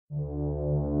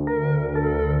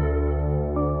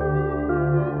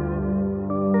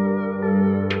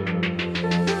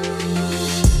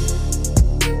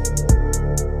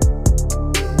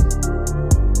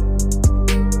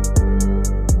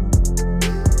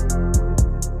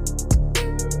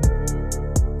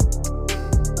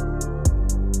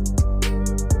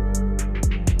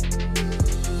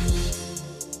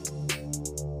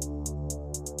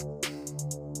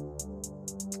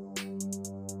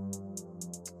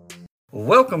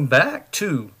Welcome back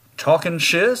to Talking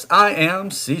Shiz. I am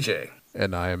CJ.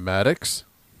 And I am Maddox.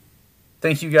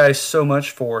 Thank you guys so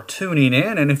much for tuning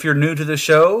in. And if you're new to the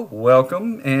show,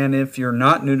 welcome. And if you're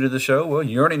not new to the show, well,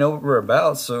 you already know what we're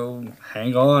about. So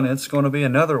hang on. It's going to be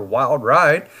another wild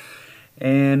ride.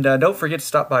 And don't forget to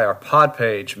stop by our pod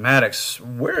page. Maddox,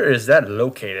 where is that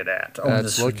located at? On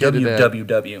this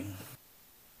www.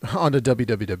 On the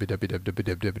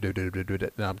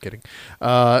www. No, I'm kidding.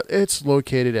 It's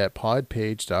located at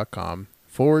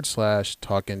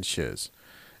podpage.com/talking shiz.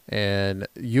 And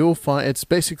you'll find it's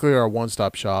basically our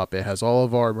one-stop shop. It has all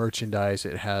of our merchandise.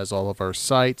 It has all of our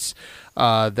sites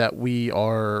that we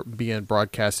are being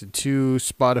broadcasted to,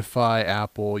 Spotify,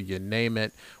 Apple, you name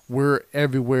it. We're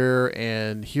everywhere.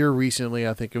 And here recently,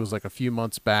 I think it was like a few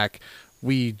months back,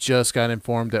 we just got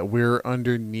informed that we're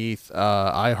underneath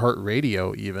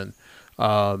iHeartRadio even.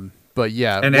 But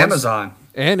yeah. And Amazon.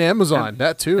 And Amazon,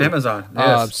 that too. Amazon,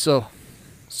 yes. So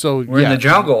we're in the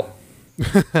jungle.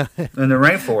 In the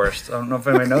rainforest. I don't know if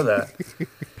anybody know that.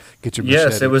 Get your machete.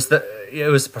 Yes, it was the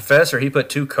professor. He put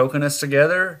two coconuts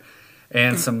together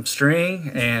and some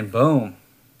string, and boom,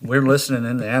 we're listening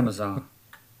in the Amazon.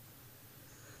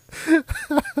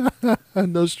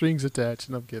 No strings attached.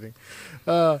 No, I'm kidding.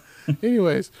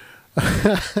 Anyways.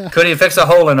 Couldn't even fix a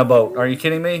hole in a boat. Are you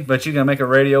kidding me? But you can make a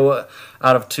radio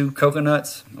out of two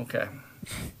coconuts? Okay.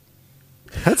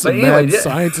 That's some mad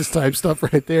scientist type stuff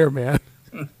right there, man.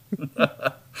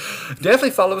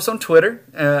 Definitely follow us on Twitter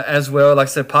as well. Like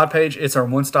I said, Podpage, it's our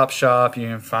one-stop shop. You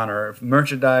can find our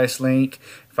merchandise link,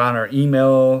 find our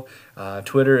email.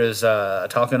 Twitter is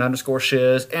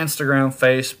talking_shiz. Instagram,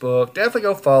 Facebook. Definitely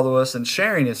go follow us. And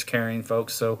sharing is caring,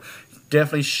 folks. So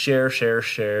definitely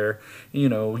share. You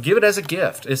know, give it as a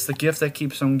gift. It's the gift that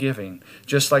keeps on giving.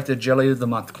 Just like the Jelly of the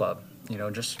Month Club. You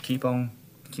know, just keep on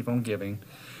giving.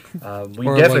 We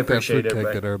definitely appreciate it.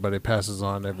 That everybody passes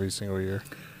on every single year.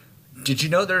 Did you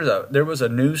know there was a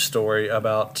news story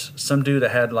about some dude that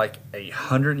had like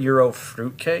 100-year-old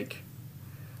fruitcake?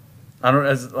 I don't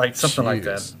know, like something like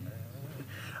that.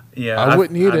 Yeah, I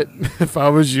wouldn't eat it if I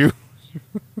was you.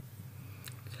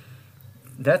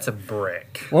 That's a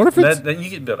brick. What if it's then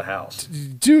you can build a house,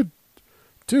 dude?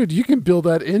 You can build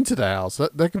that into the house.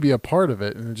 That could be a part of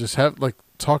it, and just have like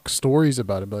talk stories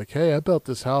about it. Be like, hey, I built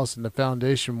this house, and the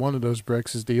foundation, one of those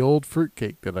bricks, is the old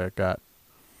fruitcake that I got.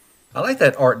 I like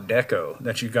that Art Deco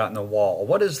that you got in the wall.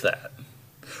 What is that?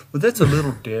 Well, that's a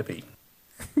Little Debbie.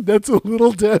 That's a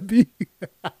Little Debbie.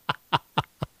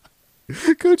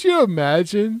 Could you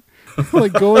imagine,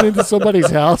 like, going into somebody's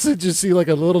house and just see like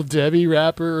a Little Debbie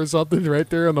wrapper or something right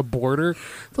there on the border?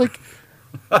 It's like,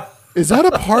 is that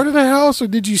a part of the house, or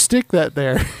did you stick that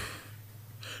there?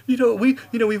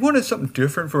 We wanted something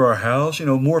different for our house.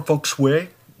 More feng shui,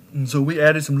 and so we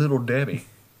added some Little Debbie.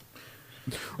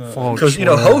 Because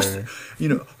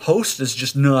Host is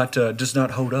just not does not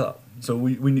hold up. So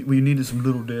we needed some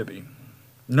Little Debbie.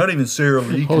 Not even Sarah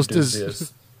Lee could do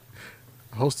this.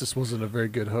 Hostess wasn't a very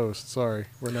good host. Sorry,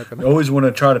 we're not gonna. You always want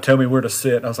to try to tell me where to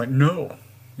sit. And I was like, no,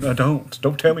 I don't.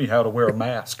 Don't tell me how to wear a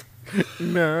mask.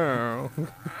 No,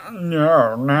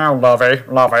 Lovey,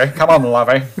 come on,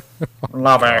 Lovey,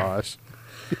 Gosh.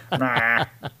 Nah.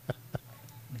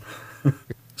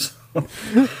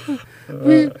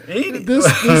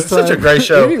 This such a great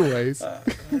show. Anyways.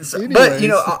 But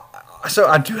so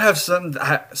I do have some.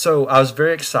 So I was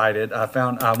very excited. I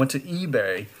went to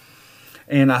eBay,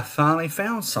 and I finally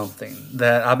found something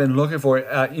that I've been looking for.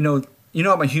 I'm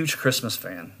a huge Christmas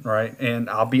fan, right? And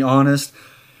I'll be honest.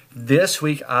 This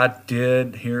week I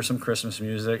did hear some Christmas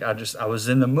music. I was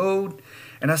in the mood,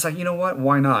 and I was like, you know what?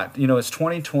 Why not? It's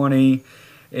 2020.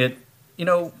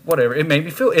 Whatever. It made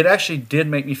me feel. It actually did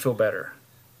make me feel better.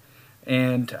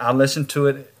 And I listened to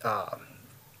it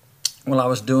while I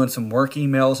was doing some work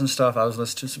emails and stuff. I was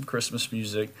listening to some Christmas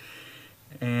music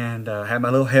and had my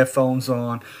little headphones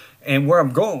on. And where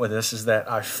I'm going with this is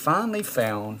that I finally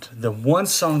found the one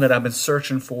song that I've been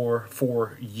searching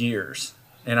for years.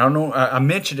 And I know I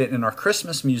mentioned it in our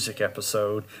Christmas music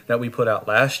episode that we put out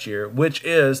last year, which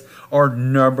is our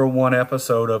 #1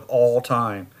 episode of all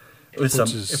time.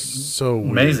 It's so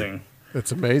amazing. Weird.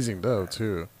 It's amazing though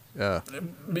too. Yeah.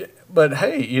 But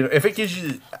hey, if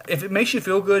it makes you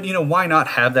feel good, why not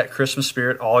have that Christmas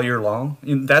spirit all year long?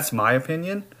 That's my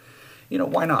opinion.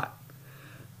 Why not?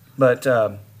 But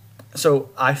so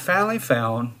I finally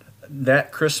found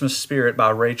that Christmas Spirit by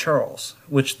Ray Charles,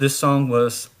 which this song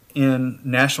was in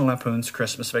National Lampoon's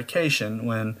Christmas Vacation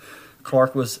when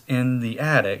Clark was in the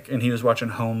attic and he was watching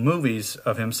home movies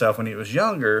of himself when he was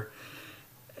younger,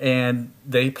 and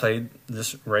they played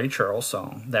this Ray Charles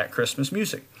song, That Christmas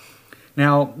Music.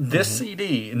 Now, this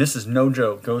CD, and this is no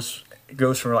joke, goes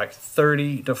goes for like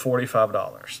 $30 to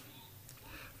 $45.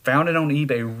 Found it on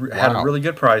eBay, had a really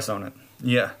good price on it.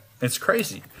 Yeah, it's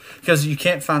crazy because you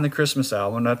can't find the Christmas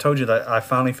album. And I told you that I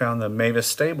finally found the Mavis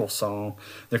Stable song,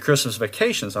 the Christmas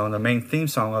Vacation song, the main theme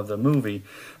song of the movie.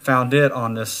 Found it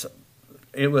on this.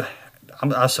 I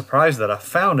was surprised that I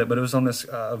found it, but it was on this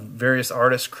various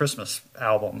artists' Christmas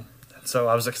album. So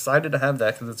I was excited to have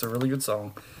that because it's a really good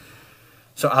song.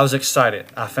 So I was excited.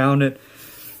 I found it.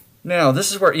 Now,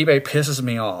 this is where eBay pisses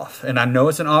me off. And I know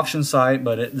it's an auction site,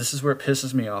 but this is where it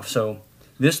pisses me off. So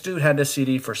this dude had this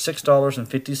CD for $6.50,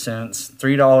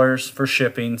 $3 for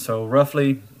shipping, so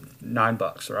roughly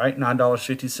 $9, right?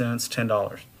 $9.50,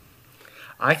 $10.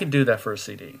 I could do that for a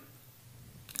CD.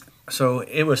 So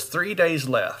it was 3 days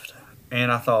left. And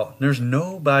I thought, there's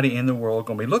nobody in the world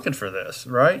going to be looking for this,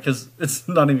 right? Because it's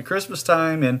not even Christmas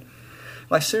time. And,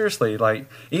 like, seriously, like,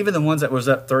 even the ones that was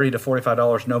up $30 to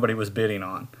 $45, nobody was bidding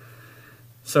on.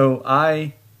 So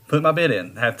I put my bid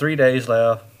in. Had 3 days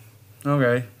left.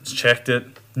 Okay, checked it.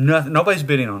 Nobody's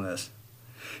bidding on this.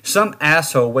 Some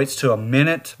asshole waits till a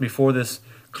minute before this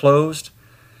closed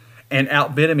and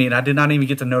outbidded me, and I did not even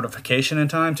get the notification in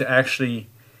time to actually,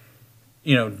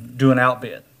 do an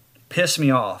outbid. Pissed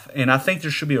me off, and I think there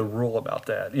should be a rule about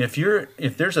that.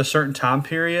 If there's a certain time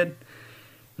period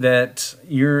that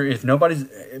here's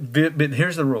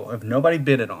the rule: if nobody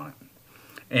bidded on it,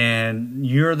 and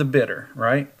you're the bidder,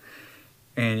 right?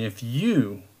 And if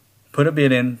you put a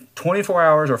bid in 24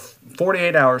 hours or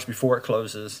 48 hours before it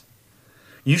closes,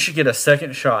 you should get a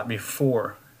second shot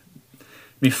before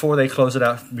they close it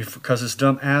out, because this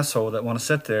dumb asshole that want to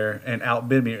sit there and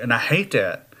outbid me. And I hate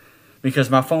that because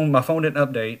my phone didn't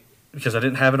update because I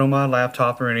didn't have it on my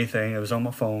laptop or anything. It was on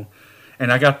my phone. And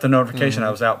I got the notification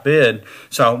I was outbid.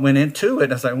 So I went into it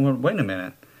and I was like, well, wait a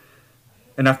minute.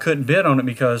 And I couldn't bid on it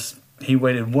because he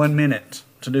waited 1 minute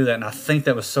to do that. And I think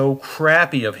that was so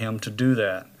crappy of him to do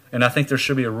that. And I think there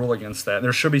should be a rule against that.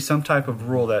 There should be some type of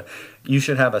rule that you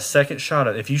should have a second shot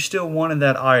at it. If you still wanted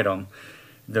that item,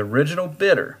 the original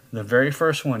bidder, the very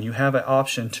first one, you have an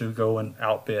option to go and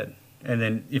outbid. And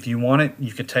then if you want it,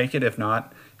 you can take it. If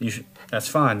not, that's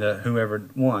fine, whoever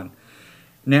won.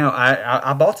 Now,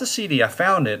 I bought the CD. I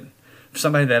found it.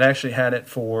 Somebody that actually had it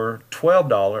for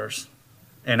 $12.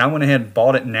 And I went ahead and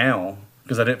bought it now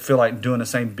because I didn't feel like doing the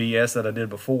same BS that I did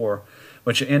before.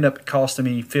 Which ended up costing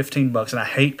me $15. And I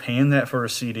hate paying that for a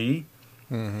CD.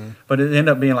 Mm-hmm. But it ended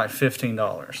up being like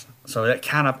 $15. So that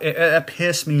kind of it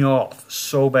pissed me off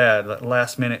so bad, that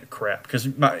last minute crap. Because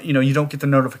you don't get the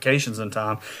notifications in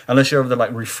time unless you're over there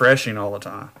like refreshing all the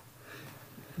time.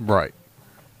 Right.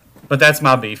 But that's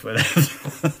my beef with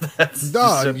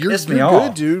it. You're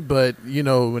good, dude. But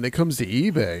when it comes to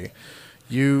eBay,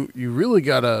 you really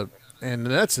gotta. And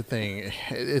that's the thing.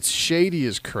 It's shady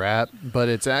as crap, but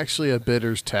it's actually a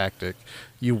bidder's tactic.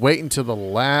 You wait until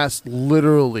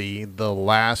literally the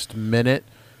last minute,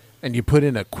 and you put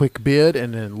in a quick bid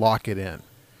and then lock it in.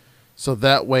 So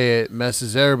that way it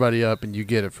messes everybody up and you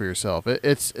get it for yourself.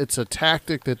 It's a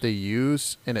tactic that they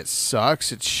use, and it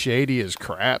sucks. It's shady as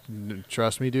crap.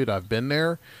 Trust me, dude. I've been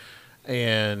there.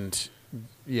 And,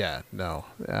 yeah, no.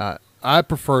 I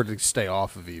prefer to stay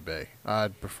off of eBay.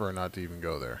 I'd prefer not to even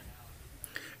go there.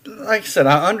 Like I said,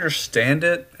 I understand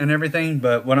it and everything,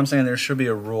 but what I'm saying, there should be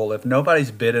a rule. If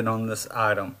nobody's bidding on this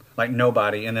item, like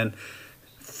nobody, and then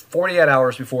 48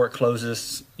 hours before it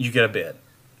closes, you get a bid.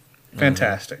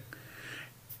 Fantastic. Mm-hmm.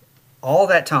 All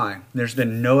that time, there's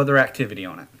been no other activity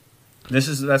on it.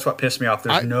 That's what pissed me off.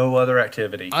 There's no other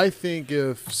activity. I think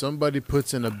if somebody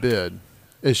puts in a bid,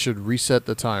 it should reset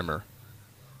the timer.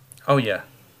 Oh, yeah.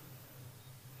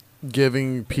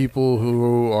 Giving people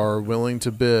who are willing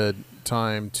to bid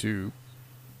time to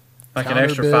like an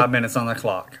extra 5 minutes on the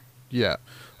clock. Yeah.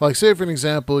 Like, say for an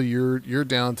example, you're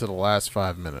down to the last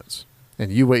 5 minutes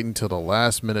and you wait until the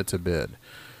last minute to bid.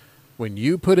 When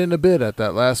you put in a bid at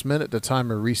that last minute, the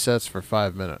timer resets for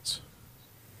 5 minutes.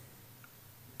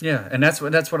 Yeah, and that's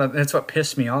what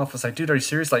pissed me off. I was like, dude, are you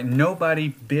serious? Like, nobody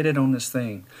bidded on this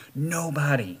thing.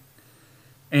 Nobody.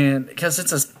 And because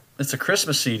it's a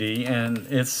Christmas CD, and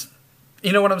it's,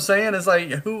 you know what I'm saying? It's like,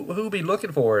 who be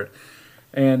looking for it?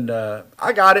 And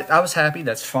I got it. I was happy.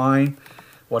 That's fine.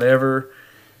 Whatever.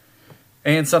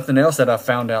 And something else that I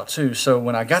found out too. So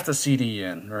when I got the CD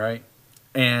in, right,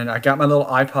 and I got my little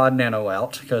iPod Nano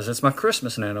out because it's my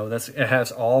Christmas Nano. It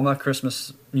has all my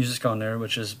Christmas music on there,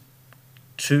 which is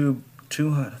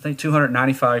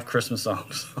 295 Christmas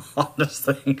songs on this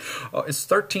thing. Oh, it's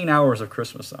 13 hours of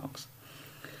Christmas songs.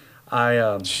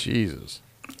 Jesus.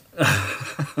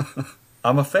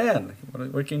 I'm a fan.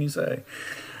 What can you say?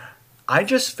 I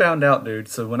just found out, dude.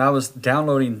 So when I was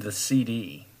downloading the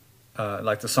CD,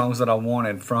 like the songs that I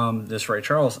wanted from this Ray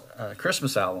Charles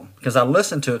Christmas album, because I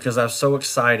listened to it because I was so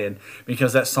excited,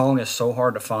 because that song is so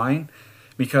hard to find,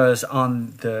 because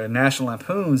on the National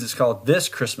Lampoons it's called This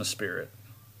Christmas Spirit,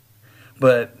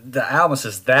 but the album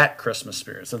says That Christmas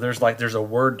Spirit, so there's a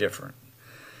word different.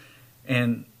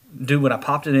 And dude, when I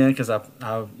popped it in, because I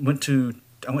went to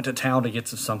town to get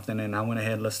something, and I went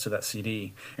ahead and listened to that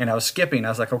CD, and I was skipping. I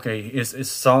was like, okay,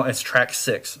 it's track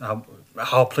 6.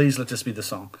 Oh, please let this be the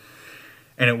song.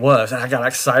 And it was, and I got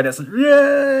excited. I said,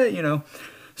 yeah, you know.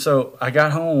 So I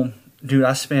got home, dude.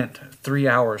 I spent 3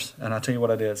 hours, and I'll tell you what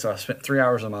I did. So I spent 3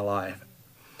 hours of my life.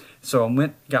 So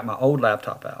I got my old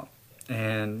laptop out,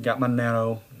 and got my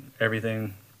Nano,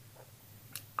 everything.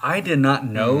 I did not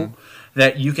know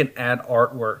that you can add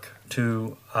artwork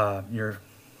to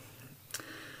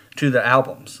the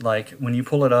albums. Like when you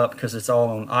pull it up, because it's all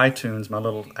on iTunes, my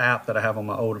little app that I have on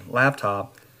my old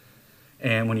laptop.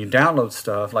 And when you download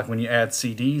stuff, like when you add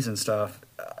CDs and stuff,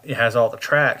 it has all the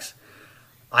tracks.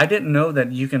 I didn't know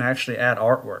that you can actually add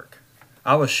artwork.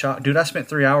 I was shocked. Dude, I spent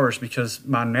 3 hours because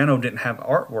my Nano didn't have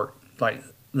artwork. Like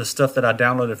the stuff that I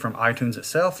downloaded from iTunes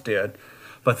itself did.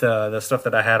 But the stuff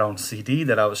that I had on CD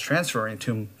that I was transferring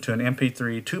to an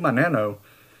MP3 to my Nano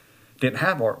didn't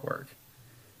have artwork.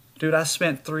 Dude, I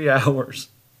spent 3 hours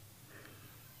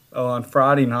on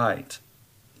Friday night.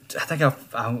 I think I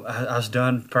was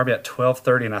done probably at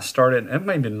 12:30, and I started. It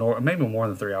may be more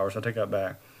than 3 hours. I take that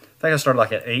back. I think I started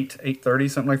like at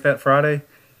 8:30, something like that Friday,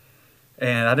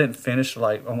 and I didn't finish till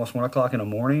like almost 1 o'clock in the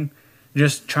morning,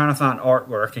 just trying to find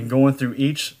artwork and going through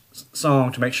each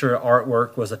song to make sure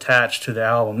artwork was attached to the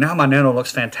album. Now my Nano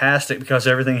looks fantastic because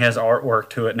everything has artwork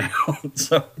to it now,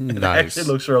 so nice. It actually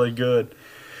looks really good.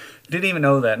 Didn't even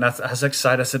know that, and I was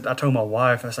excited. I told my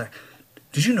wife, I was like,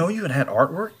 "Did you know you had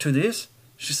artwork to this?"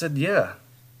 She said, "Yeah."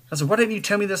 I said, "Why didn't you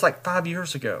tell me this like 5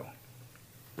 years ago?"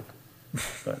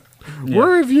 But, yeah.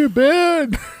 Where have you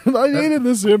been? I needed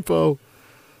this info.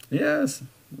 Yes,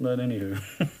 but anywho.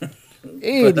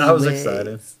 But I was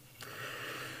excited.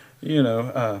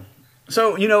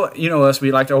 So us,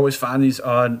 we like to always find these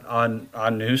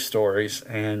odd news stories,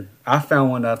 and I found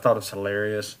one that I thought was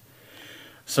hilarious.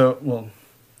 So, well,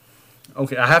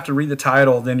 okay, I have to read the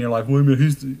title, then you're like, wait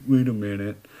a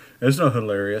minute. It's not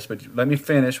hilarious, but let me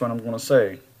finish what I'm going to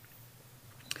say.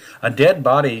 A dead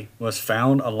body was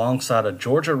found alongside a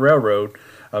Georgia railroad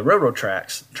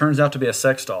tracks. Turns out to be a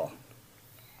sex doll.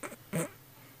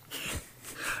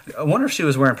 I wonder if she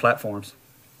was wearing platforms.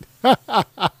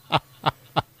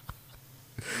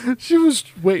 She was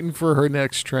waiting for her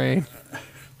next train.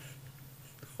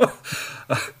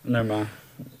 Never mind.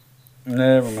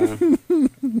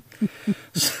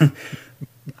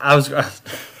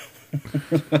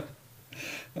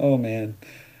 Oh man,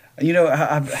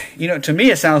 to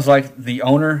me it sounds like the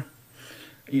owner.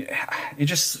 It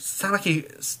just sounds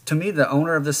like to me the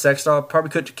owner of this sex doll probably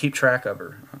couldn't keep track of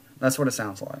her. That's what it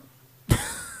sounds like.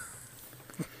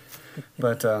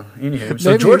 But anywho,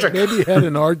 so Georgia maybe had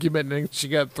an argument and she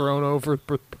got thrown over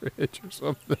the bridge or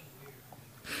something.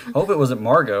 I hope it wasn't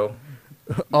Margot.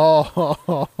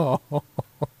 Oh.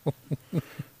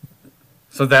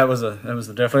 So that was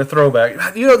definitely a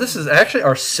throwback. This is actually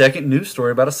our second news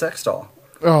story about a sex doll.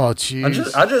 Oh,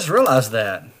 jeez. I just realized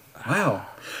that. Wow.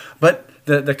 But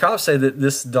the cops say that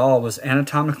this doll was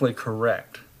anatomically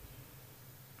correct,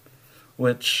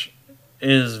 which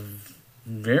is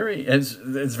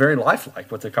it's very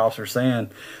lifelike what the cops are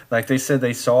saying. Like they said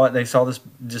they saw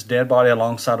this dead body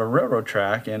alongside a railroad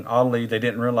track, and oddly they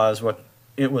didn't realize what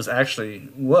it was actually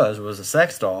was a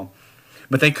sex doll.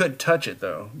 But they couldn't touch it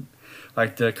though.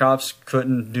 Like the cops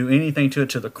couldn't do anything to it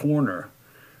till the coroner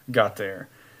got there,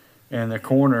 and the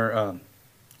coroner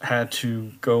had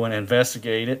to go and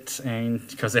investigate it, and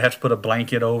because they have to put a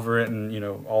blanket over it, and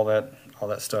all that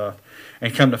stuff,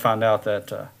 and come to find out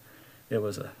that it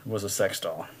was a sex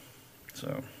doll.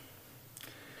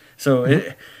 So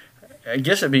I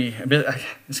guess it'd be a bit.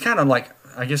 It's kind of like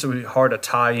I guess it'd be hard to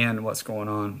tie in what's going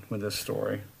on with this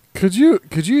story. Could you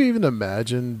even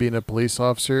imagine being a police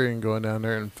officer and going down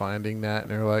there and finding that,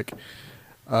 and they're like,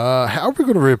 how are we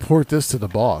going to report this to the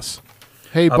boss?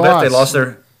 Hey, boss.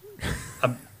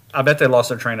 I bet they lost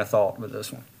their train of thought with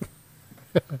this one.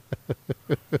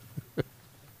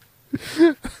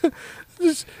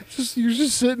 You're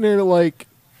just sitting there like,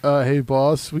 hey,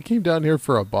 boss, we came down here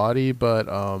for a body, but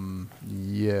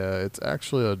yeah, it's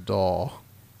actually a doll.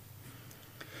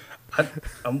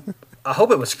 I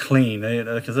hope it was clean,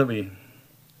 because it'd be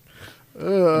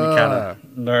kind of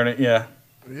learning. Yeah.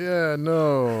 Yeah.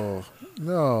 No.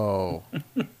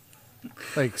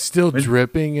 Like still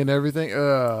dripping and everything.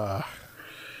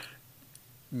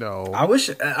 No. I wish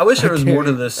there was more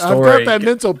to this I've story. got that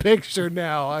mental picture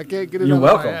now. I can't get it You're out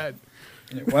welcome. of my head.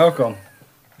 You're welcome.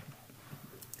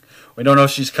 We don't know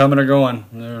if she's coming or going.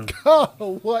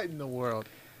 Oh, what in the world?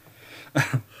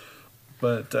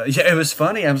 But yeah, it was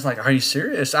funny. I was like, "Are you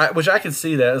serious?" Which I can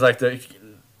see that. It's like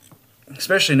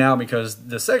especially now because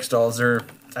the sex dolls are,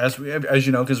 as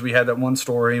you know, because we had that one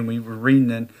story and we were reading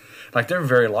it, like they're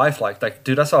very lifelike. Like,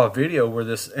 dude, I saw a video where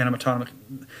this animatronic,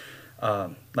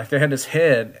 like they had this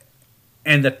head,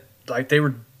 and like they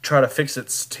would try to fix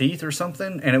its teeth or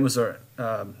something, and it was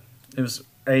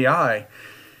AI.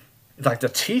 Like the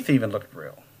teeth even looked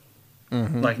real.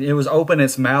 Mm-hmm. Like it was open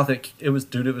its mouth. It was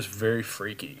very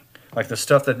freaky. Like the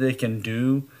stuff that they can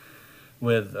do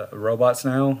with robots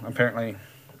now, apparently.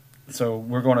 So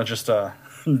we're going to just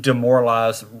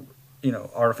demoralize,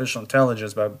 artificial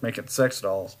intelligence by making sex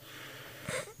dolls.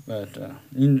 But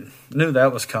you knew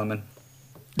that was coming.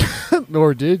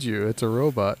 Nor did you. It's a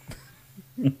robot.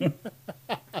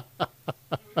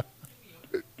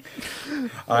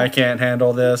 I can't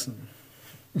handle this.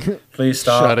 Please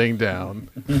stop. Shutting down.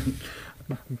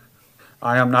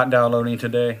 I am not downloading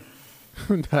today.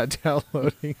 Not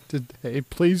downloading today.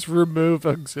 Please remove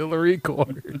auxiliary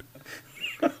cord.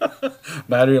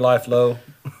 Battery life low.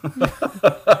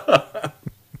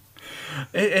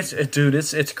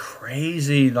 It's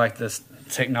crazy, like this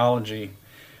technology.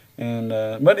 And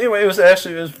but anyway, it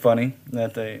was funny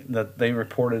that they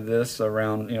reported this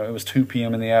around, it was 2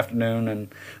 p.m. in the afternoon,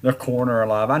 and their coroner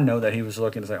alive. I know that he was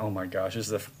looking to say, "Oh my gosh, this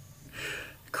is the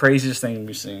craziest thing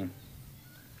we've seen."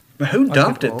 But who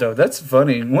dumped it though? That's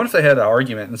funny. What if they had an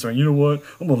argument and said, "You know what?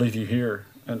 I'm gonna leave you here,"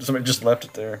 and somebody just left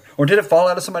it there, or did it fall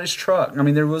out of somebody's truck? I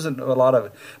mean, there wasn't a lot of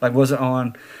it. Like, was it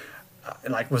on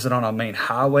a main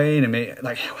highway? And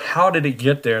how did it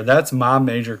get there? That's my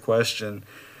major question.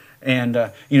 And,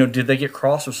 did they get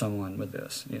cross with someone with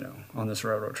this, on this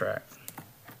railroad track?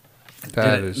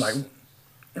 Did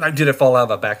it fall out of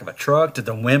the back of a truck? Did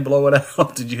the wind blow it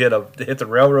out? Did you hit the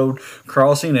railroad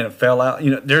crossing and it fell out?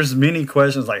 There's many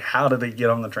questions like, how did it get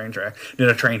on the train track? Did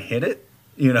a train hit it?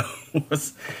 I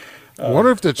wonder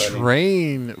if the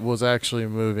train was actually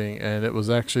moving and it was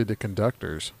actually the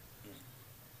conductors.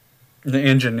 The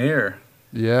engineer.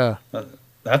 Yeah.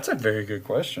 That's a very good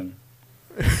question.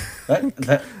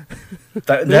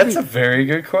 That's a very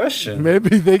good question.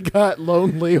 Maybe they got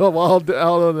lonely while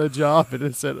out on the job and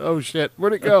it said, "Oh shit,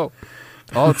 where'd it go?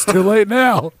 Oh, it's too late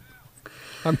now.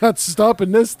 I'm not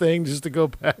stopping this thing just to go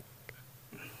back."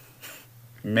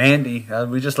 Mandy,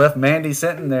 we just left Mandy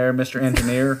sitting there, Mr.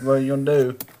 Engineer. What are you gonna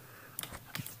do?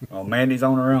 Well, Mandy's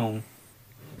on her own.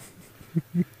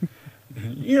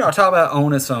 Talk about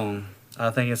on its own. I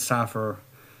think it's time for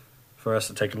us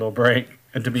to take a little break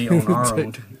and to be on our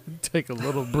own. Take a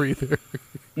little breather.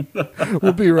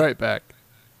 We'll be right back.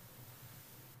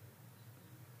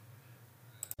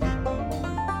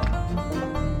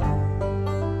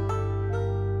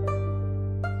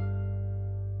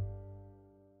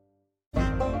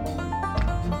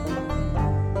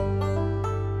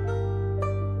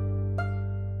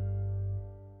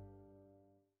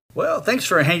 Well, thanks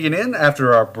for hanging in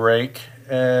after our break.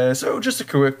 So just a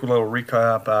quick little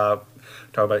recap.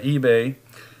 Talk about eBay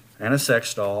and a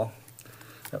sex doll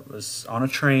that was on a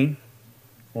train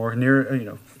or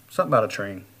near, something about a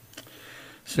train.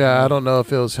 So, yeah, I don't know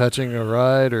if it was hitching a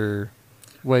ride or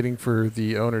waiting for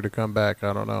the owner to come back.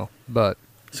 I don't know. But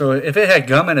so if it had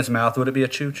gum in its mouth, would it be a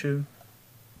choo-choo?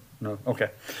 No. Okay.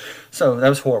 So that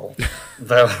was horrible.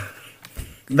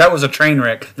 that was a train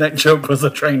wreck. That joke was a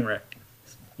train wreck.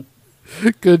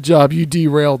 Good job. You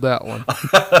derailed that one.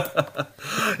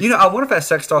 I wonder if that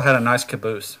sex doll had a nice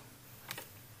caboose.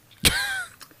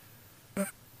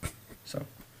 So.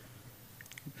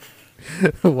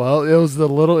 Well, it was the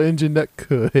little engine that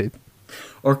could.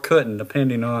 Or couldn't,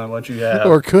 depending on what you have.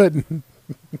 Or couldn't.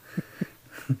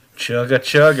 Chugga,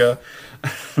 chugga.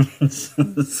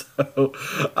 So,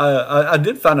 I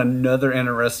did find another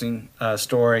interesting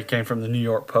story. It came from the New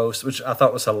York Post, which I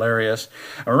thought was hilarious.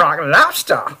 A rock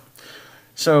lobster.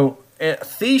 So,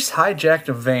 thieves hijacked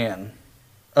a van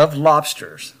of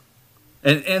lobsters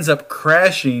and ends up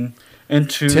crashing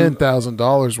into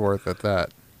 $10,000 worth at that.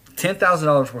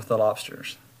 $10,000 worth of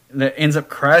lobsters. That ends up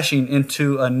crashing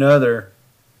into another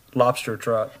lobster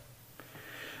truck.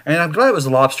 And I'm glad it was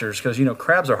lobsters because,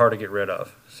 crabs are hard to get rid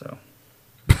of. So.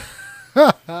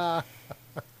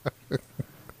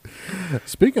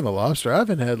 Speaking of lobster, I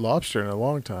haven't had lobster in a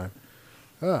long time.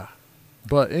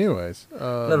 But anyways.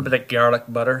 A little bit of garlic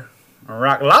butter.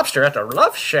 Rock lobster at the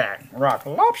Love Shack. Rock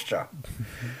lobster.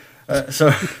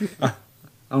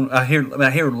 I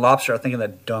hear lobster, I think of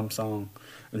that dumb song.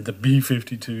 The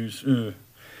B-52s. Ugh.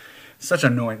 Such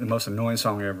annoying, the most annoying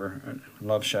song ever.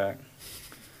 Love Shack.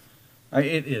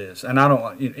 It is, and I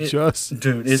don't.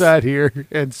 Dude, sat here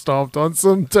and stomped on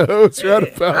some toes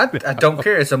right about I don't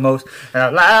care. It's the most.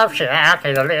 Love Shack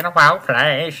is a little wild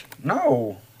place.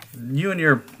 No, you and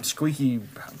your squeaky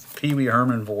Pee Wee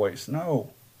Herman voice.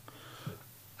 No,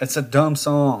 it's a dumb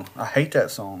song. I hate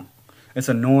that song. It's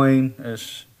annoying.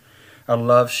 It's a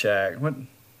Love Shack. What?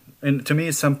 And to me,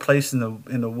 it's some place in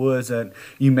the woods that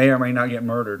you may or may not get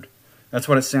murdered. That's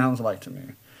what it sounds like to me.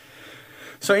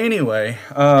 So anyway.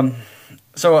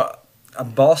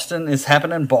 Boston is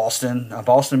happening in Boston. A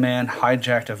Boston man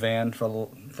hijacked a van full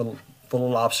of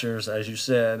lobsters, as you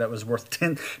said, that was worth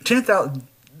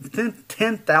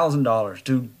 $10,000.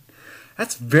 Dude,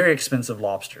 that's very expensive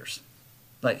lobsters.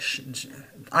 Like,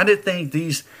 I didn't think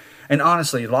these, and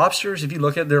honestly, lobsters, if you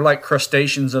look at it, they're like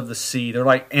crustaceans of the sea. They're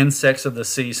like insects of the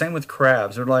sea. Same with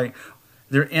crabs.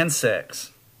 They're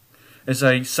insects. It's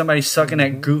like somebody sucking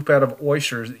that goop out of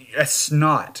oysters. That's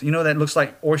snot. You know, that looks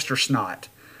like oyster snot.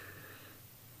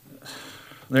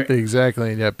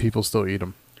 Exactly, and yet people still eat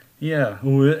them. Yeah,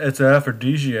 it's an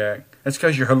aphrodisiac. That's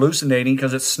because you're hallucinating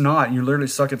because it's snot. You're literally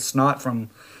sucking snot from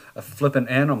a flipping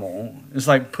animal. It's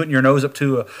like putting your nose up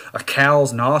to a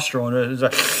cow's nostril, and it's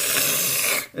like,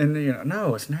 and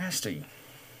no, it's nasty.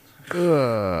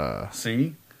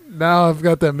 See? Now I've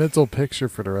got that mental picture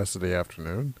for the rest of the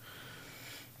afternoon.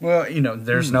 Well,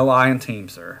 there's no I in team,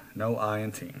 sir. No I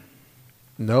in team.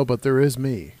 No, but there is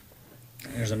me.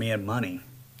 There's a me and money.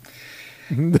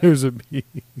 There's a me.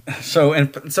 So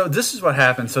this is what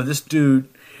happened. So this dude,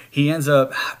 he ends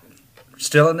up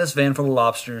still in this van full of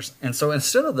lobsters. And so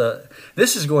instead of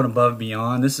this is going above and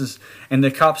beyond. And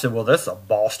the cop said, well, that's a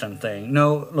Boston thing.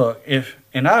 No, look, you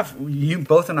and I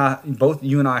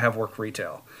have worked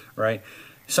retail, right?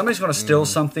 If somebody's going to steal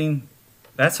something,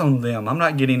 that's on them. I'm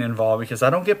not getting involved because I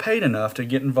don't get paid enough to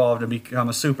get involved to become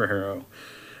a superhero.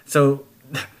 So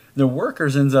the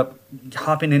workers ends up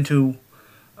hopping into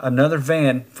another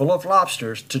van full of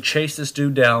lobsters to chase this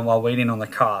dude down while waiting on the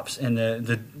cops. And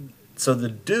so the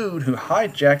dude who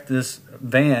hijacked this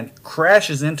van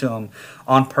crashes into him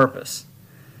on purpose.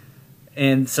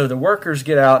 And so the workers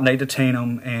get out and they detain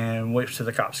him and wait till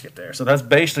the cops get there. So that's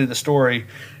basically the story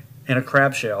in a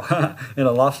crab shell. In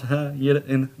a lobster.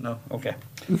 No, okay.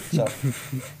 So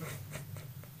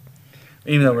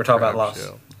even though we're talking about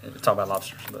lobsters,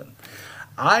 but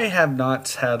I have not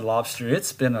had lobster.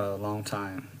 It's been a long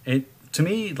time. To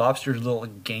me, lobster is a little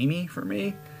gamey for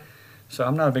me, so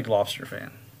I'm not a big lobster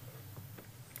fan.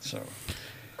 So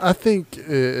I think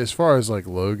as far as like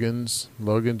Logan's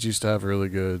used to have really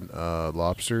good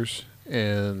lobsters,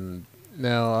 and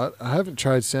now I haven't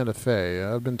tried Santa Fe.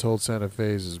 I've been told Santa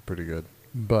Fe's is pretty good,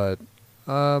 but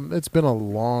it's been a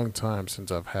long time since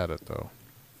I've had it though.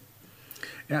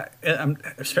 Yeah,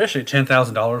 especially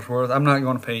 $10,000 worth. I'm not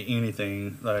going to pay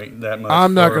anything like that much.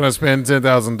 I'm not going to spend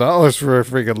 $10,000 for a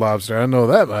freaking lobster. I know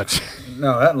that much.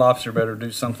 No, that lobster better do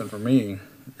something for me.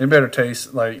 It better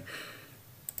taste like.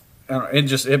 I don't know,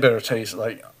 it better taste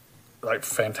like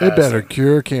fantastic. It better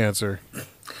cure cancer.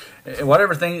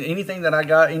 Anything that I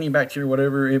got, any bacteria,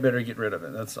 whatever, it better get rid of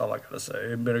it. That's all I gotta say.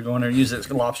 It better go in there, use its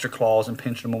lobster claws, and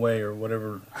pinch them away, or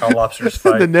whatever. How lobsters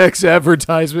fight. The next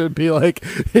advertisement would be like,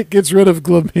 it gets rid of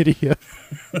chlamydia.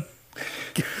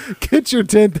 Get your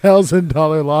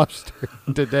 $10,000 lobster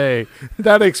today.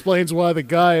 That explains why the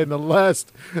guy in the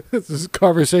last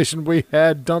conversation we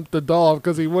had dumped the doll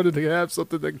because he wanted to have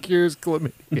something that cures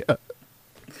chlamydia.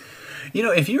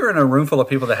 If you were in a room full of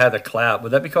people that had the clap,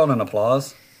 would that be called an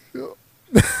applause? So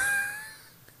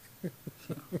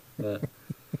the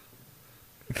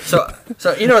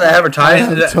advertisement. I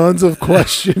have tons of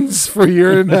questions for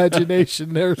your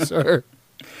imagination there, sir.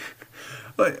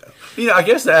 But, I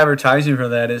guess the advertising for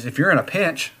that is if you're in a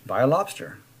pinch, buy a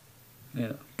lobster.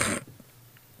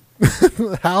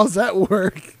 How's that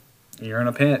work? You're in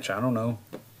a pinch. I don't know.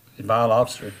 You buy a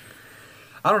lobster.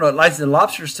 I don't know. Like the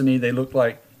lobsters to me, they look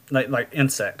like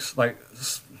insects. I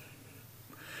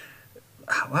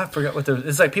forgot what they're.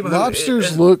 It's like people.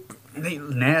 Lobsters look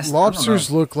nasty.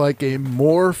 Lobsters look like a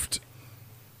morphed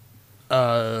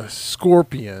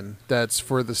scorpion that's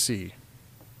for the sea.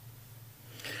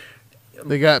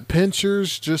 They got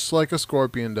pinchers just like a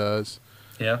scorpion does.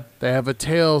 Yeah. They have a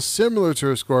tail similar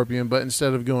to a scorpion, but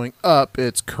instead of going up,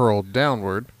 it's curled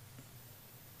downward.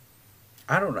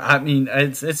 I don't know. I mean,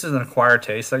 it's an acquired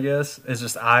taste, I guess. It's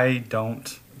just I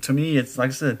don't. To me, it's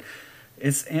like I said.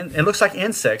 It looks like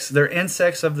insects. They're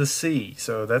insects of the sea.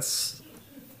 So that's.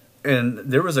 And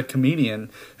there was a comedian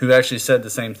who actually said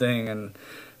the same thing, and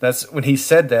that's when he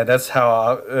said that. That's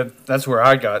how. That's where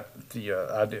I got the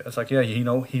idea. It's like, yeah,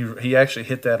 he actually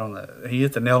hit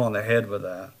the nail on the head with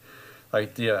that.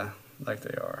 Like, yeah, like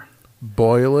they are.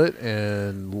 Boil it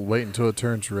and wait until it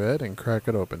turns red and crack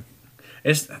it open.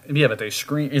 But they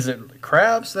scream. Is it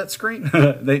crabs that scream?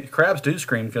 Crabs do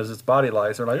scream because it's body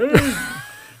lice. They're like, hey,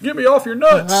 get me off your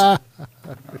nuts.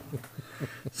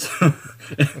 So,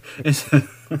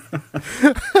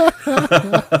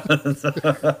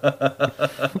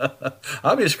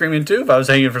 I'd be screaming too if I was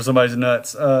hanging for somebody's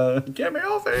nuts. Get me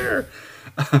off here.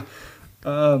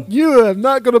 You are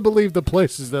not going to believe the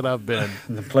places that I've been.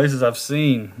 The places I've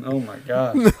seen. Oh my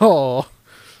god. No.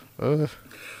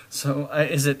 So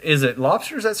is it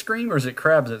lobsters that scream or is it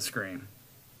crabs that scream?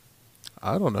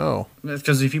 I don't know.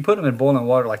 Because if you put them in boiling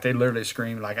water, like they literally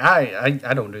scream. Like I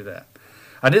don't do that.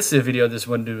 I did see a video of this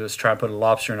one dude was trying to put a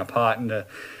lobster in a pot, and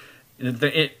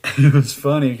it was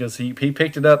funny because he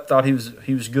picked it up, thought he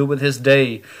was good with his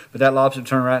day, but that lobster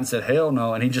turned around and said hell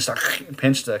no, and he just like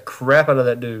pinched the crap out of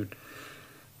that dude.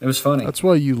 It was funny. That's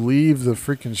why you leave the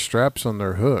freaking straps on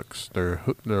their hooks, their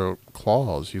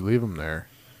claws. You leave them there.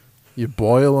 You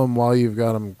boil them while you've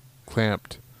got them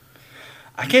clamped.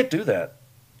 I can't do that.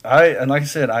 And like I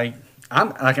said,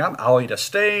 I'll eat a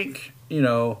steak. You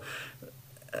know,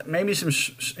 maybe even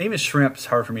shrimp. It's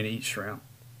hard for me to eat shrimp.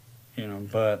 You know,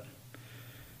 but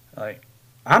like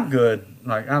I'm good.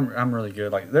 Like I'm really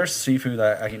good. Like there's seafood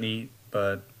that I can eat,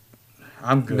 but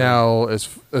I'm good. Now, as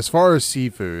far as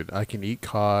seafood, I can eat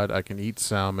cod, I can eat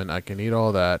salmon, I can eat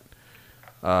all that.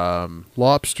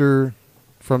 Lobster,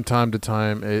 from time to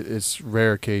time, it's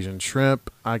rare occasion.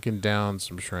 Shrimp, I can down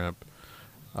some shrimp.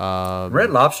 Red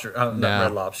Lobster, not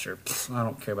Red Lobster. I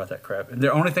don't care about that crap.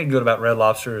 The only thing good about Red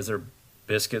Lobster is their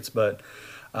biscuits, but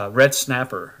Red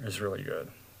Snapper is really good.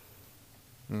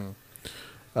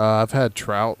 I've had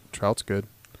trout. Trout's good.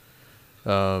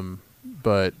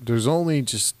 But there's only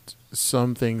just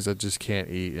some things I just can't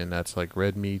eat, and that's like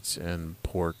red meats and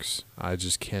porks. I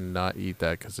just cannot eat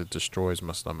that because it destroys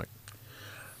my stomach.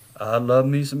 I love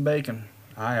me some bacon.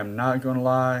 I am not going to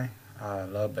lie. I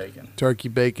love bacon. Turkey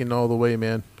bacon all the way,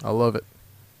 man. I love it.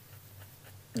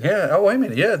 Yeah. Oh, wait a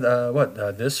minute. Yeah.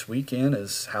 This weekend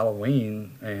is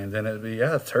Halloween, and then it'll be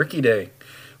Turkey Day,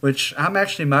 which I'm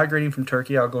actually migrating from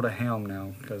turkey. I'll go to ham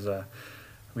now because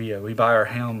we buy our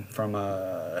ham from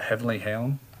Heavenly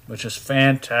Ham, which is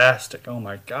fantastic. Oh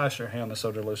my gosh, their ham is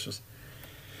so delicious.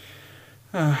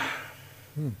 I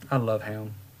love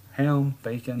ham. Ham,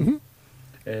 bacon,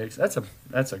 eggs. That's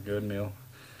a good meal.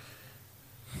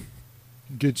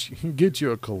 Get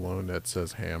you a cologne that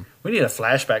says ham. We need a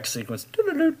flashback sequence.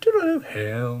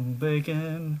 Ham,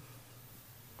 bacon,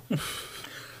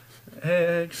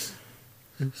 eggs,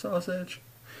 sausage.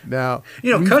 Now,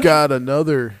 we've got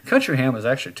another... Country ham is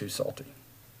actually too salty.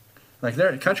 Like,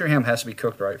 country ham has to be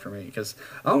cooked right for me, because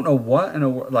I don't know what I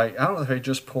don't know if they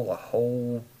just pull a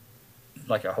whole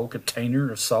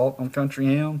container of salt on country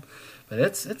ham, but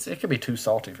it could be too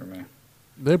salty for me.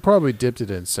 They probably dipped it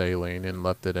in saline and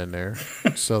left it in there,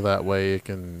 so that way it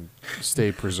can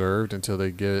stay preserved until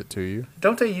they give it to you.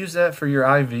 Don't they use that for your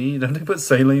IV? Don't they put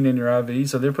saline in your IV?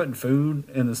 So they're putting food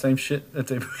in the same shit that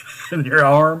they put in your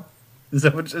arm? Is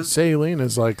that what it is? Saline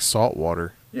is like salt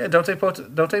water. Yeah, don't they put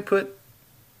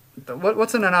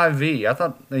what's in an IV? I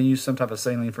thought they used some type of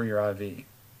saline for your IV.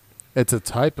 It's a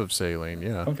type of saline,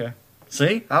 yeah. Okay.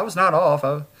 See? I was not off.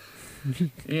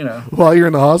 While you're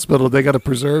in the hospital, they got to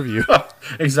preserve you.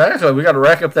 Exactly. We got to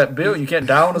rack up that bill. You can't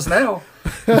die on us now.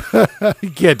 You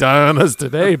can't die on us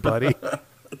today, buddy.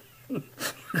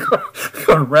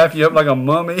 Gonna wrap you up like a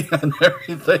mummy and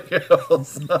everything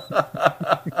else.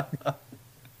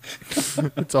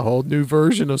 It's a whole new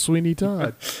version of Sweeney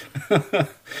Todd.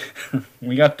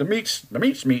 We got the meats,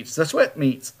 the sweat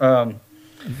meats.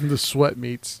 The sweat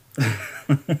meats.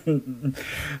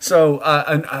 So,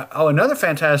 another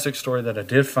fantastic story that I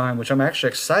did find, which I'm actually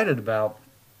excited about.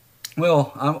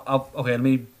 Well,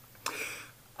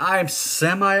 I'm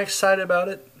semi-excited about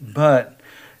it, but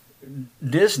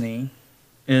Disney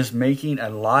is making a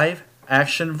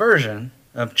live-action version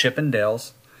of Chip 'n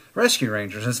Dale's Rescue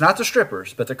Rangers. It's not the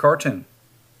strippers, but the cartoon.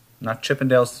 Not Chip 'n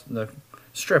Dale's the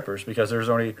strippers, because there's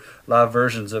only live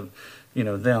versions of,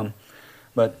 them,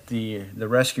 but the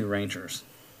Rescue Rangers.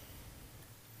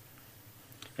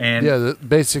 And yeah,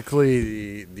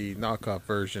 basically the knockoff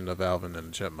version of Alvin and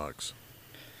the Chipmunks.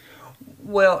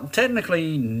 Well,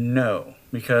 technically, no,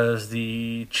 because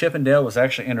the Chip 'n Dale was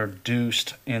actually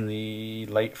introduced in the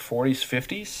late 40s,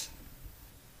 50s.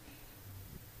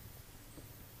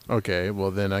 Okay,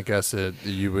 well then I guess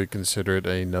you would consider it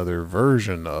another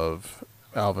version of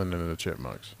Alvin and the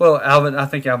Chipmunks. Well, I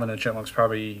think Alvin and the Chipmunks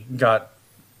probably got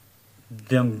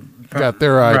them got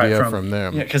their idea from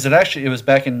them. Yeah, because it was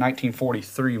back in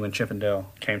 1943 when Chip and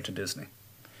Dale came to Disney.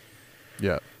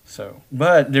 Yeah. So,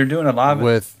 but they're doing a live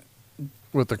with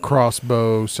the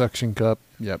crossbow suction cup.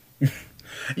 Yep.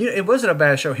 It wasn't a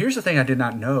bad show. Here's the thing I did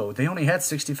not know: they only had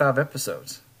 65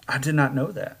 episodes. I did not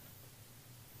know that.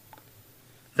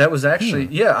 That was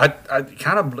actually I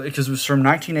kind of, because it was from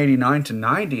 1989 to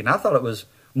 90, and I thought it was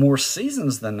more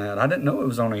seasons than that. I didn't know it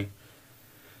was only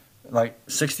like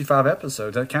 65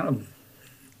 episodes. That kind of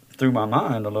threw my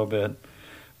mind a little bit.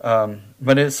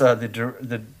 But it's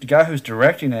the guy who's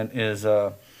directing it is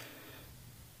Alvik.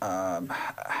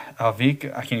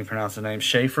 I can't even pronounce the name.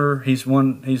 Schaefer. He's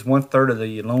one third of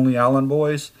the Lonely Island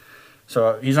Boys.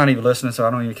 So he's not even listening. So I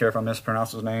don't even care if I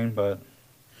mispronounce his name. But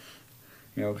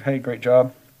hey, great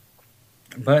job.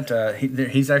 But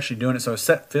he's actually doing it. So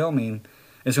set filming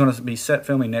is going to be set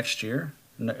filming next year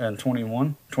in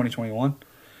 2021.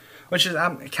 Which is,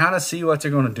 I kind of see what they're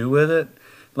going to do with it,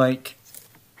 like,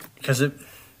 because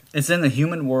it's in the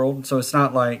human world, so it's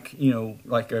not like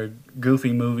like a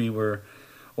Goofy movie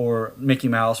or Mickey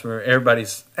Mouse where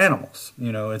everybody's animals.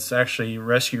 It's actually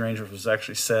Rescue Rangers was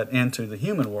actually set into the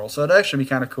human world, so it'd actually be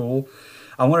kind of cool.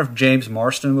 I wonder if James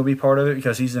Marsden will be part of it,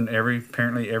 because he's in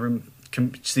apparently every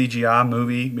CGI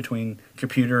movie between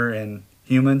computer and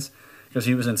humans, because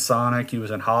he was in Sonic, he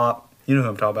was in Hop. You know who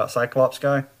I'm talking about, Cyclops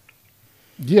guy.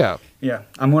 Yeah. Yeah.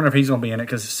 I'm wondering if he's going to be in it,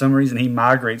 because for some reason he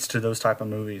migrates to those type of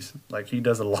movies. Like, he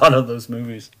does a lot of those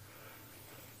movies.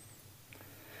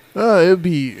 It'll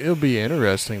be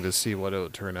interesting to see what it'll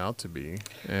turn out to be.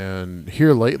 And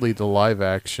here lately, the live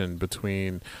action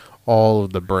between all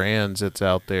of the brands that's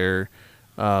out there,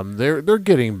 they're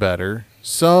getting better.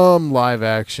 Some live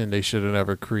action they should have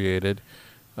never created,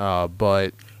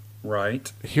 but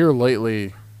right here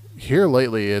lately,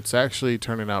 it's actually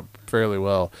turning out fairly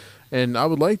well. And I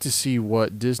would like to see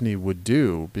what Disney would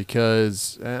do,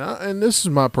 because, and this is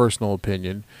my personal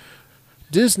opinion,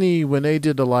 Disney, when they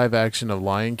did the live action of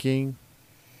Lion King,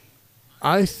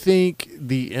 I think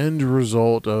the end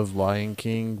result of Lion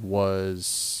King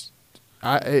was,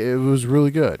 it was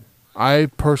really good. I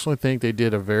personally think they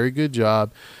did a very good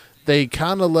job. They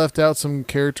kind of left out some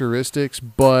characteristics,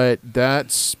 but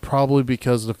that's probably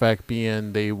because of the fact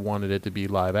being they wanted it to be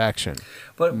live action,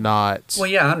 but not. Well,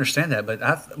 yeah, I understand that, but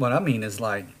what I mean is,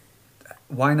 like,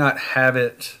 why not have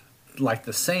it like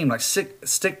the same, like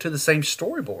stick to the same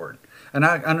storyboard? And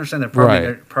I understand that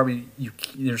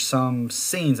there's some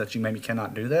scenes that you maybe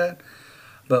cannot do that,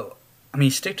 but I mean,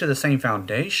 stick to the same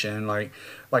foundation. Like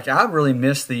I really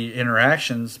miss the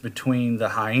interactions between the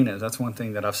hyenas. That's one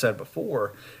thing that I've said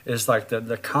before. Is like that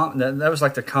was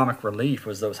like the comic relief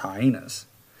was those hyenas.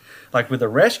 Like with the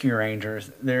Rescue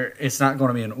Rangers, it's not going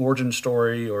to be an origin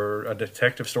story or a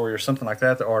detective story or something like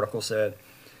that. The article said.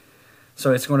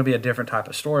 So it's going to be a different type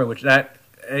of story, which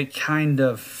it kind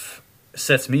of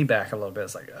sets me back a little bit.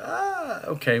 It's like,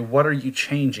 okay, what are you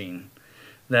changing?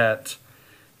 That,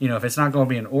 if it's not going to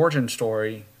be an origin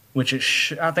story,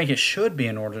 which I think it should be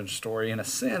an origin story in a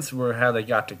sense, where how they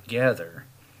got together.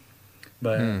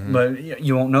 But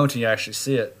you won't know till you actually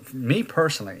see it. Me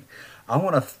personally, I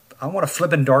want a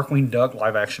flippin' Darkwing Duck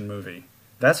live action movie.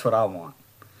 That's what I want.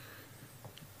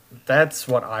 That's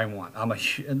what I want. I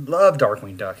love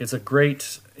Darkwing Duck. It's a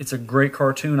great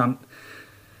cartoon.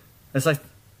 It's like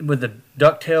with the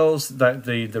DuckTales,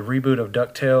 the reboot of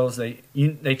DuckTales,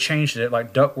 they changed it.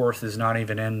 Like Duckworth is not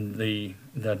even in the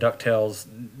DuckTales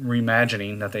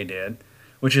reimagining that they did,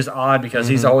 which is odd because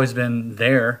he's always been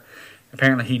there.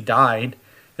 Apparently he died.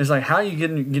 It's like, how are you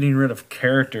getting rid of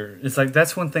character? It's like,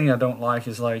 that's one thing I don't like,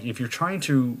 is like, if you're trying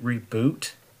to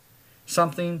reboot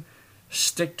something,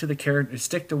 stick to the character,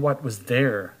 stick to what was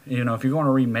there. If you're going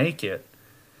to remake it,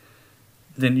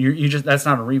 then that's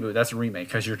not a reboot, that's a remake,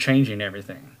 because you're changing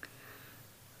everything.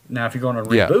 Now, if you're going to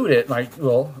reboot it, like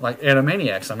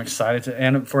Animaniacs, I'm excited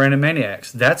for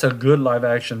Animaniacs. That's a good live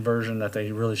action version that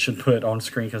they really should put on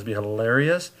screen, because it'd be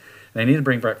hilarious. They need to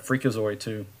bring back Freakazoid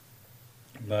too,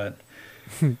 but.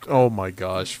 Oh my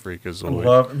gosh,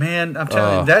 Freakazoid! Man, I'm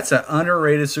telling you, that's an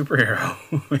underrated superhero.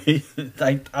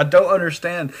 I don't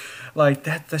understand. Like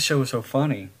that show was so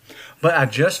funny. But I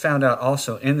just found out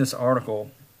also in this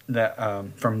article that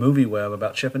from MovieWeb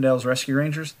about Chip 'n Dale's Rescue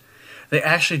Rangers, they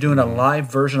actually doing a live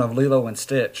version of Lilo and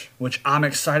Stitch, which I'm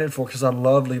excited for because I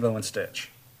love Lilo and Stitch.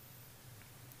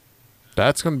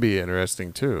 That's going to be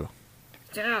interesting too.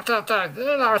 Yeah,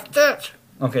 Lilo and Stitch.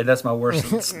 Okay, that's my worst.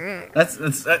 That's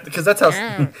because that's how.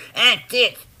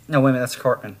 Stitch. No, wait a minute, that's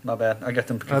Cartman. My bad. I got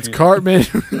them confused. That's Cartman.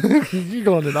 You're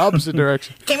going in the opposite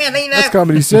direction. Come here, Lilo. That's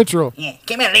Comedy Central. Yeah,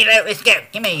 come here, Lilo. Let's go.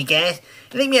 Come here, you guys.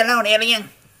 Leave me alone, alien.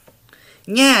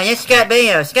 Yeah, that's Scott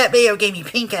Baio. Scott Baio gave me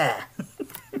pink eye.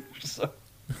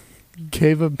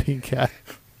 Gave him pink eye.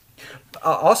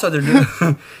 Also, they're doing.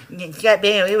 Scott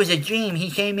Baio, it was a dream. He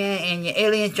came in and the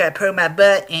aliens tried to probe my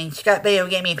butt, and Scott Baio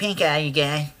gave me pink eye, you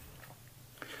guys.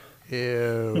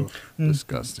 Ew.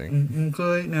 Disgusting.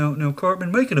 Okay, now,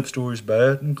 Cartman, making up stories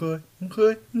bad.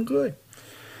 Okay. Anyway.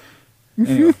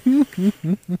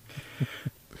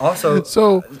 Also,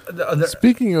 So,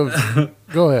 speaking of,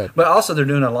 go ahead. but also they're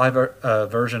doing a live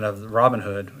version of Robin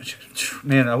Hood. Which,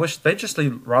 man, I wish they just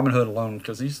leave Robin Hood alone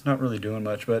because he's not really doing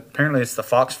much. But apparently, it's the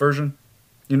Fox version.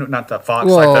 You know, not the Fox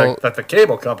Well- like the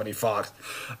cable company Fox,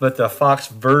 but the Fox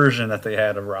version that they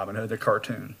had of Robin Hood, the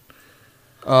cartoon.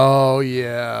 Oh,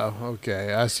 yeah.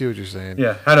 Okay. I see what you're saying.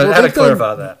 Yeah, how to they've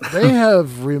clarify done- that. They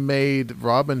have remade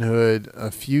Robin Hood a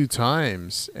few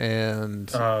times, and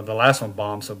The last one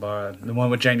bombed so bad. The one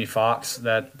with Jamie Foxx,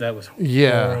 that was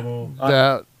yeah, horrible.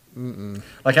 that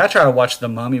Like I try to watch The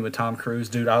Mummy with Tom Cruise,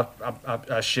 dude.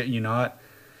 I shit you not,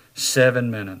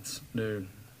 7 minutes, dude.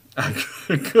 I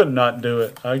could not do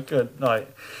it. I could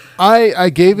like. I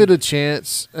gave it a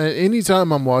chance.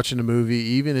 Anytime I'm watching a movie,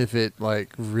 even if it like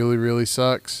really really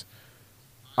sucks,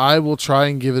 I will try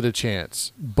and give it a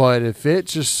chance. But if it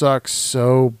just sucks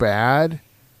so bad,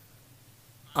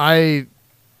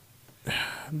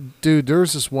 dude,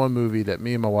 there's this one movie that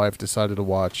me and my wife decided to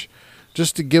watch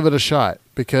just to give it a shot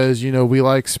because we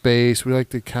like space, we like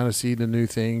to kind of see the new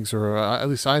things, or at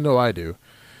least I know I do.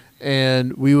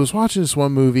 And we was watching this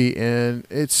one movie, and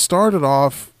it started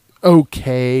off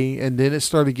okay, and then it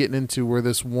started getting into where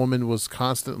this woman was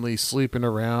constantly sleeping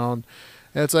around.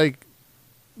 And it's like,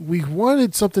 we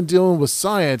wanted something dealing with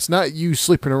science, not you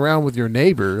sleeping around with your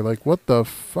neighbor. Like, what the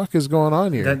fuck is going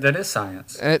on here? That is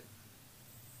science. That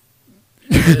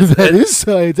is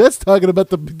science. That's talking about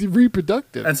the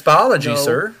reproductive. That's biology, No.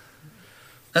 sir.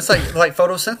 That's like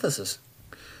photosynthesis.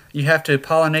 You have to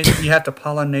pollinate. You have to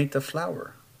pollinate the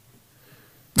flower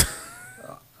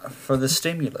for the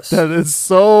stimulus. That is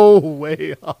so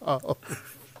way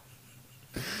off.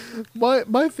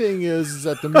 My thing is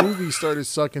that the movie started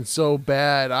sucking so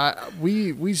bad.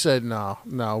 We said no,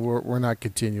 we're not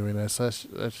continuing this.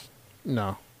 That's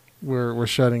no, we're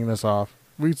shutting this off.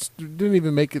 We didn't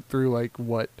even make it through like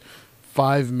what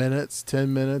 5 minutes,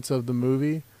 10 minutes of the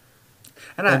movie,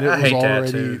 and it I was hate that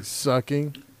already too.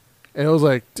 sucking. And it was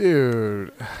like,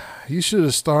 dude, you should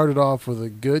have started off with a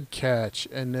good catch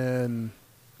and then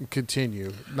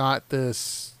continue, not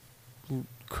this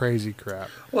crazy crap.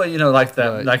 Well, like that,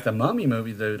 But- like the Mummy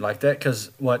movie, dude, like that. Because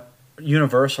what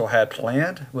Universal had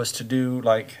planned was to do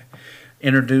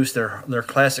introduce their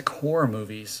classic horror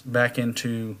movies back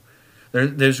into.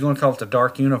 They was going to call it the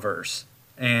Dark Universe,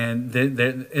 and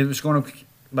it was going to.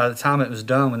 By the time it was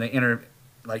done, when they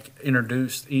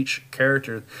introduced each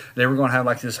character, they were going to have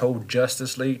like this whole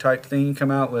Justice League type thing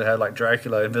come out. Where it had like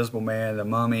Dracula, Invisible Man, the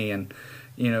Mummy, and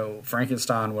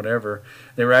Frankenstein, whatever.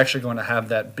 They were actually going to have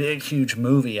that big, huge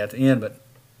movie at the end, but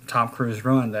Tom Cruise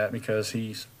ruined that because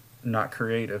he's not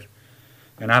creative,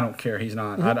 and I don't care. He's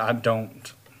not. Mm-hmm. I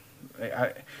don't.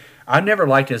 I never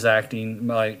liked his acting.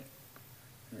 Like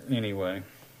anyway,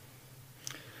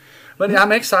 but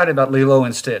I'm excited about Lilo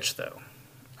and Stitch, though.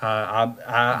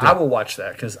 I will watch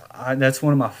that because that's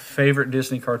one of my favorite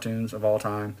Disney cartoons of all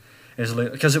time.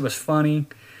 Because it was funny.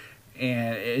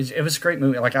 And it was a great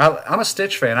movie. Like I'm a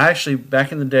Stitch fan. I actually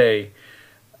back in the day,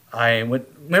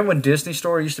 remember when Disney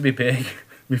Store used to be big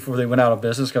before they went out of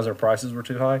business because their prices were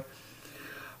too high.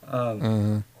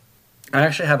 I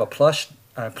actually have a plush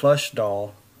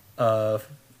doll of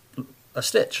a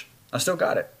Stitch. I still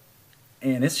got it,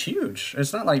 and it's huge.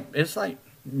 It's not like it's like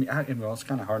it's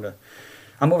kind of hard to.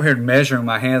 I'm over here measuring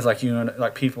my hands like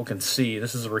like people can see.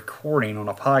 This is a recording on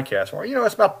a podcast. Well,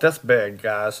 it's about this big,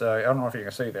 guys. I don't know if you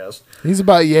can see this. He's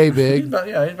about yay He's big.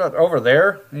 about over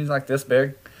there. He's like this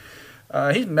big.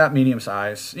 He's about medium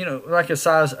size. Like the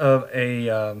size of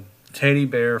a teddy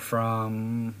bear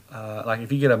from like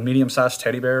if you get a medium sized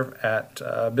teddy bear at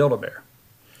Build-A-Bear.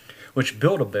 Which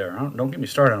Build-A-Bear, don't get me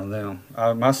started on them.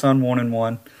 My son wanted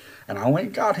one, and I went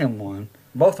and got him one.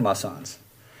 Both of my sons.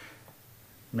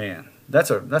 Man. That's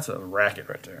a racket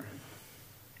right there.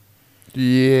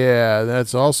 Yeah,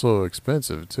 that's also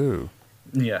expensive too.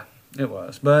 Yeah, it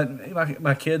was. But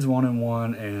my kids wanted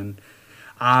one, and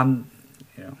I'm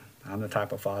the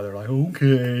type of father like,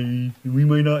 okay, we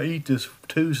may not eat this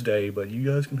Tuesday, but you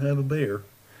guys can have a bear.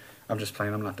 I'm just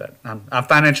playing. I'm not that. I'm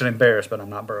financially embarrassed, but I'm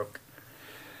not broke.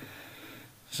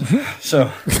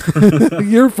 So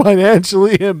You're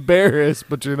financially embarrassed,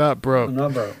 but you're not I'm broke.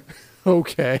 not broke.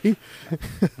 Okay,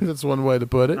 that's one way to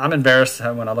put it. I'm embarrassed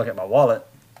when I look at my wallet.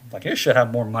 Like, you should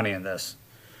have more money in this.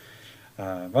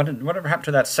 Whatever happened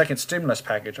to that second stimulus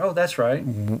package? Oh, that's right.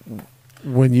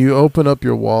 When you open up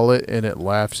your wallet and it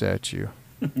laughs at you.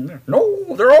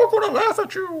 No, they're all going to laugh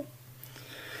at you.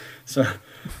 So,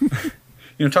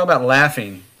 talk about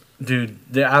laughing. Dude,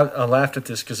 I laughed at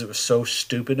this because it was so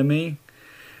stupid to me.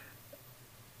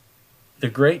 The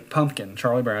Great Pumpkin,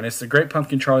 Charlie Brown. It's The Great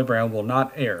Pumpkin, Charlie Brown will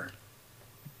not air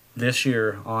this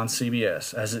year on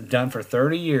CBS. As it done for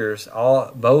 30 years,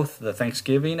 both the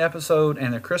Thanksgiving episode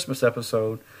and the Christmas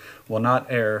episode will not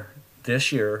air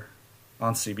this year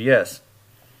on CBS.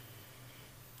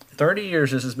 30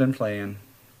 years this has been playing.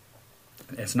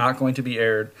 It's not going to be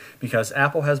aired because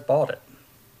Apple has bought it.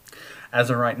 As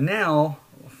of right now,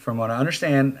 from what I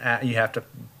understand, you have to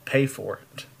pay for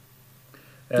it.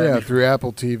 Through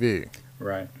Apple TV.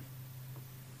 Right.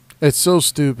 It's so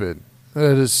stupid.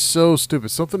 It is so stupid.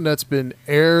 Something that's been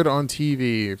aired on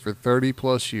TV for 30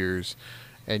 plus years,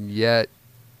 and yet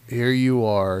here you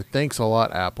are. Thanks a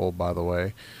lot, Apple, by the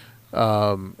way.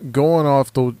 Going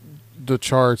off the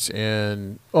charts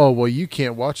and, oh, well, you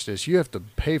can't watch this. You have to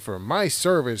pay for my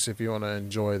service if you want to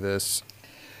enjoy this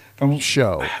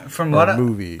show or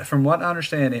movie. From what I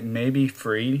understand, it may be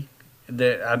free.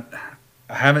 I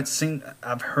haven't seen.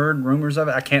 I've heard rumors of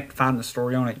it. I can't find the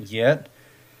story on it yet.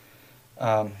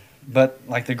 But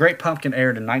like The Great Pumpkin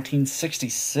aired in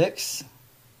 1966.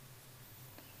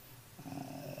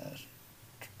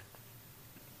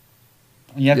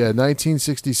 Yeah,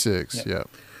 1966. Yeah.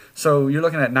 So you're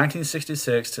looking at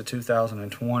 1966 to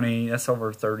 2020. That's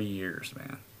over 30 years,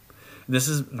 man.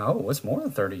 It's more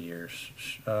than 30 years.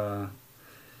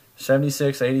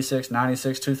 76, 86,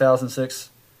 96, 2006,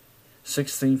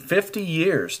 16, 50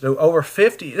 years. Over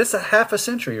 50. That's a half a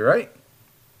century, right?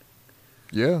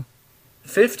 Yeah.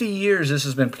 50 years this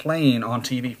has been playing on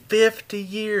TV. 50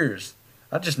 years.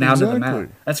 I just now did the math.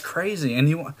 That's crazy.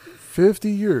 And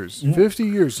 50 years. 50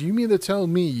 years. You mean to tell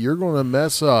me you're going to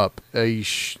mess up a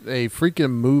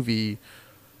freaking movie,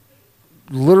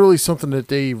 literally something that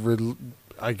they,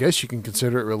 I guess you can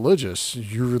consider it religious.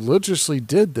 You religiously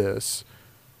did this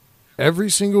every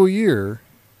single year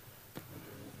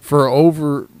for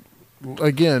over,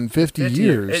 again, 50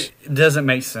 years. It doesn't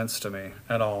make sense to me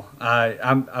at all. I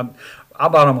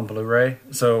bought them on Blu-ray,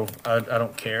 so I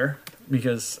don't care.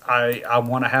 Because I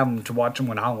want to have them to watch them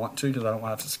when I want to, because I don't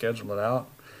want to have to schedule it out.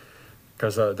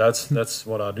 Because that's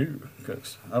what I do.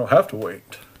 Because I don't have to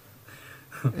wait.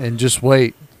 And just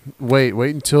wait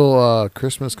until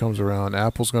Christmas comes around.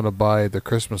 Apple's going to buy The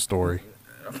Christmas Story.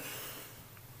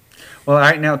 Well,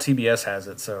 right now TBS has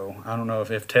it, so I don't know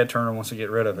if Ted Turner wants to get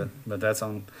rid of it. But that's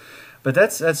on. But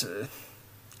that's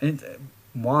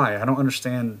why I don't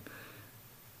understand.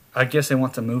 I guess they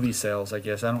want the movie sales, I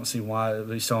guess. I don't see why it would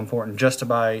be so important just to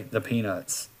buy the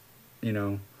Peanuts.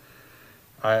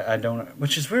 I don't...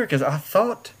 Which is weird, because I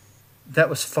thought that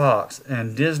was Fox,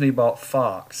 and Disney bought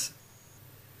Fox.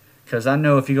 Because I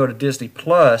know if you go to Disney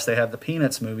Plus, they have the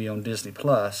Peanuts movie on Disney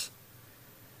Plus.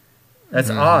 That's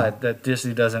odd that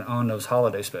Disney doesn't own those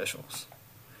holiday specials.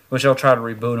 Which they'll try to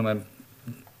reboot them.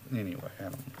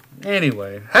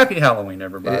 Anyway, happy Halloween,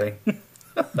 everybody. Yeah.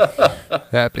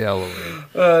 Happy Halloween.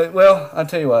 Well, I'll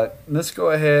tell you what. Let's go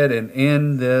ahead and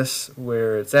end this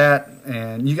where it's at.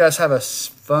 And you guys have a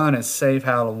fun and safe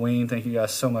Halloween. Thank you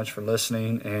guys so much for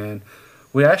listening. And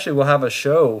we actually will have a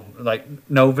show like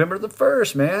November the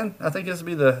 1st, man. I think this will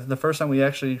be the first time we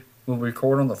actually will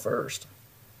record on the 1st.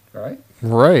 Right?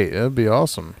 Right. That'd be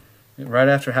awesome. Right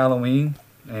after Halloween.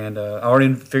 And I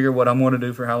already figured what I'm going to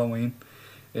do for Halloween.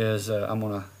 Is I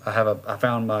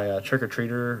found my trick or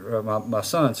treater, my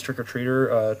son's trick or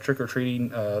treating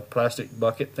plastic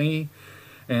bucket thingy,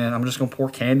 and I'm just gonna pour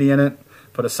candy in it,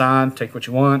 put a sign, take what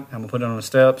you want. I'm gonna put it on the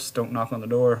steps. Don't knock on the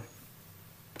door.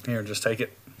 Here, just take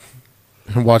it.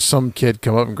 And watch some kid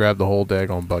come up and grab the whole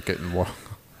daggone bucket and walk.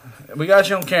 We got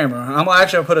you on camera. I'm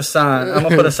gonna put a sign. I'm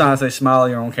gonna put a sign that says "Smile,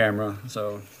 you're on camera."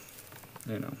 So,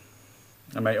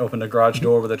 I may open the garage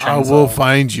door with a chainsaw. I will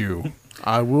find you.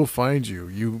 I will find you.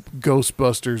 You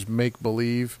Ghostbusters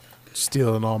make-believe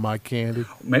stealing all my candy.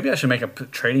 Maybe I should make a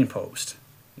trading post.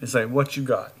 It's like, what you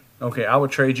got? Okay, I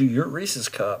would trade you your Reese's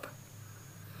cup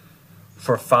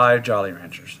for 5 Jolly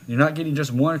Ranchers. You're not getting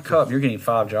just 1 cup. You're getting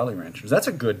 5 Jolly Ranchers. That's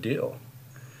a good deal.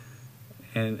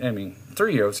 And,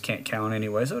 3-year-olds can't count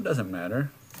anyway, so it doesn't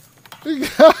matter.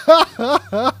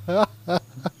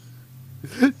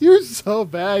 You're so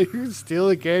bad. You're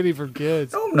stealing candy from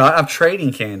kids. No, I'm not. I'm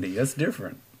trading candy. That's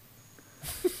different.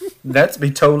 That's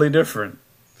be totally different.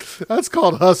 That's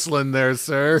called hustling there,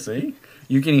 sir. See?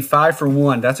 You're getting 5 for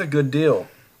 1. That's a good deal.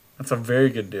 That's a very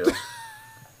good deal.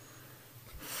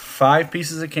 5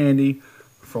 pieces of candy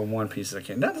for 1 piece of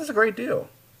candy. That's a great deal.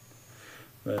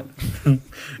 But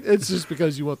It's just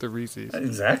because you want the Reese's.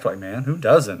 exactly, man. Who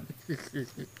doesn't?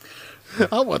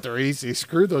 I want the Reese's.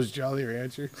 Screw those Jolly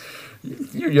Ranchers.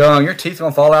 You're young. Your teeth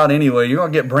gonna fall out anyway. You're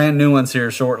gonna get brand new ones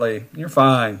here shortly. You're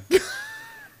fine.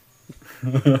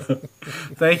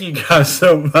 Thank you guys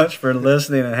so much for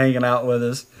listening and hanging out with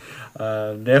us.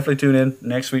 Definitely tune in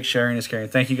next week. Sharing is caring.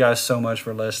 Thank you guys so much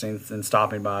for listening and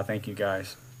stopping by. Thank you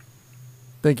guys.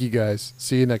 Thank you guys.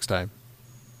 See you next time.